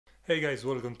Hey guys,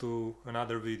 welcome to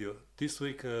another video. This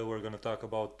week we're gonna talk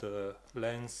about the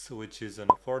lens, which is an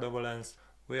affordable lens.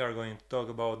 We are going to talk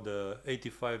about the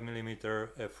 85mm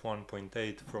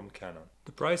f1.8 from Canon.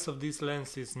 The price of this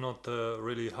lens is not a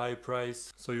really high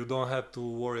price, so you don't have to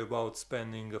worry about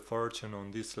spending a fortune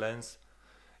on this lens.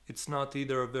 It's not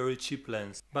either a very cheap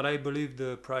lens, but I believe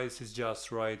the price is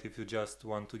just right if you just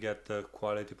want to get the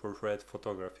quality portrait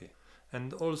photography.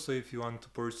 And also if you want to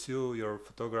pursue your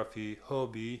photography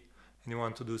hobby and you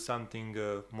want to do something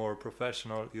more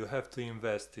professional, you have to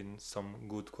invest in some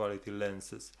good quality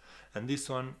lenses. And this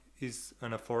one is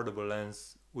an affordable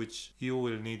lens which you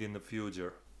will need in the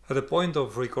future. At the point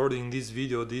of recording this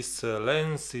video, this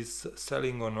lens is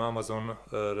selling on Amazon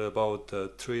at about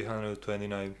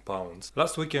 £329.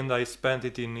 Last weekend I spent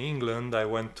it in England. I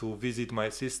went to visit my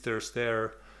sisters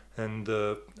there, and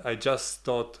I just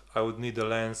thought I would need a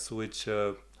lens which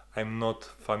I'm not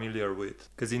familiar with,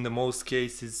 because in the most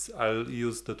cases I'll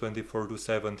use the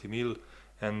 24-70mm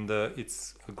and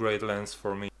it's a great lens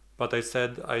for me. But I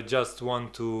said I just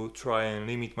want to try and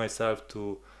limit myself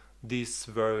to this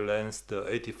very lens, the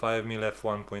 85mm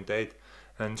f1.8,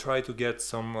 and try to get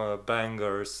some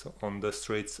bangers on the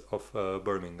streets of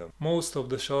Birmingham. Most of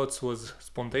the shots was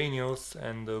spontaneous,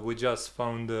 and we just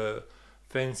found a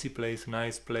fancy place,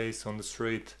 nice place on the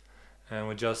street, and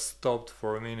we just stopped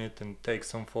for a minute and take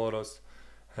some photos,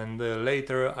 and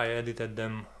later I edited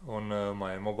them on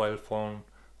my mobile phone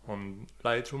on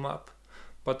Lightroom app,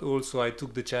 but also I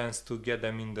took the chance to get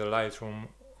them in the Lightroom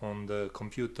on the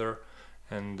computer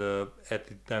and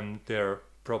edit them there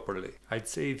properly. I'd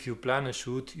say if you plan a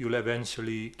shoot, you'll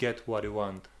eventually get what you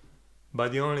want.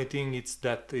 But the only thing is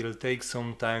that it'll take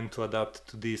some time to adapt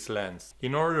to this lens.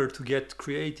 In order to get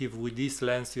creative with this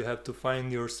lens, you have to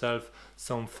find yourself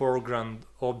some foreground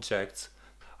objects.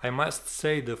 I must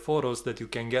say the photos that you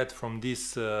can get from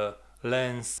this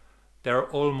lens,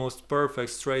 they're almost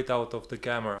perfect straight out of the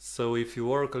camera. So if you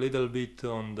work a little bit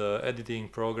on the editing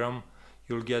program,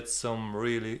 you'll get some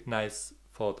really nice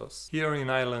photos. Here in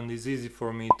Ireland it's easy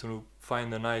for me to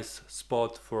find a nice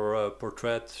spot for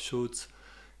portrait shoots,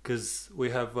 because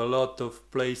we have a lot of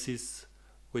places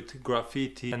with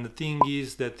graffiti, and the thing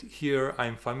is that here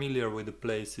I'm familiar with the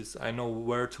places. I know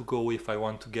where to go if I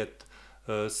want to get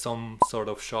some sort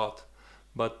of shot.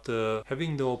 But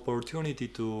having the opportunity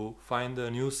to find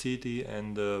a new city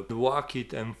and walk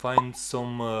it and find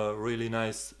some really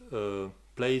nice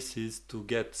places to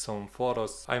get some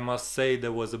photos, I must say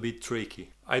that was a bit tricky.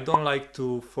 I don't like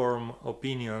to form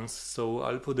opinions, so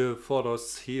I'll put the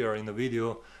photos here in the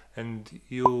video and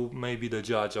you may be the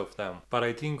judge of them. But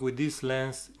I think with this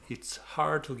lens it's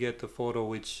hard to get a photo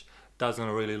which doesn't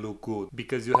really look good,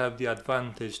 because you have the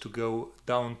advantage to go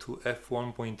down to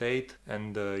f1.8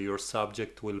 and your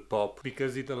subject will pop,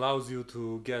 because it allows you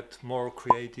to get more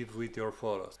creative with your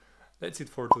photos. That's it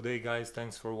for today guys,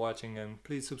 thanks for watching and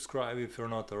please subscribe if you're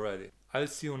not already. I'll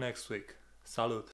see you next week. Salute!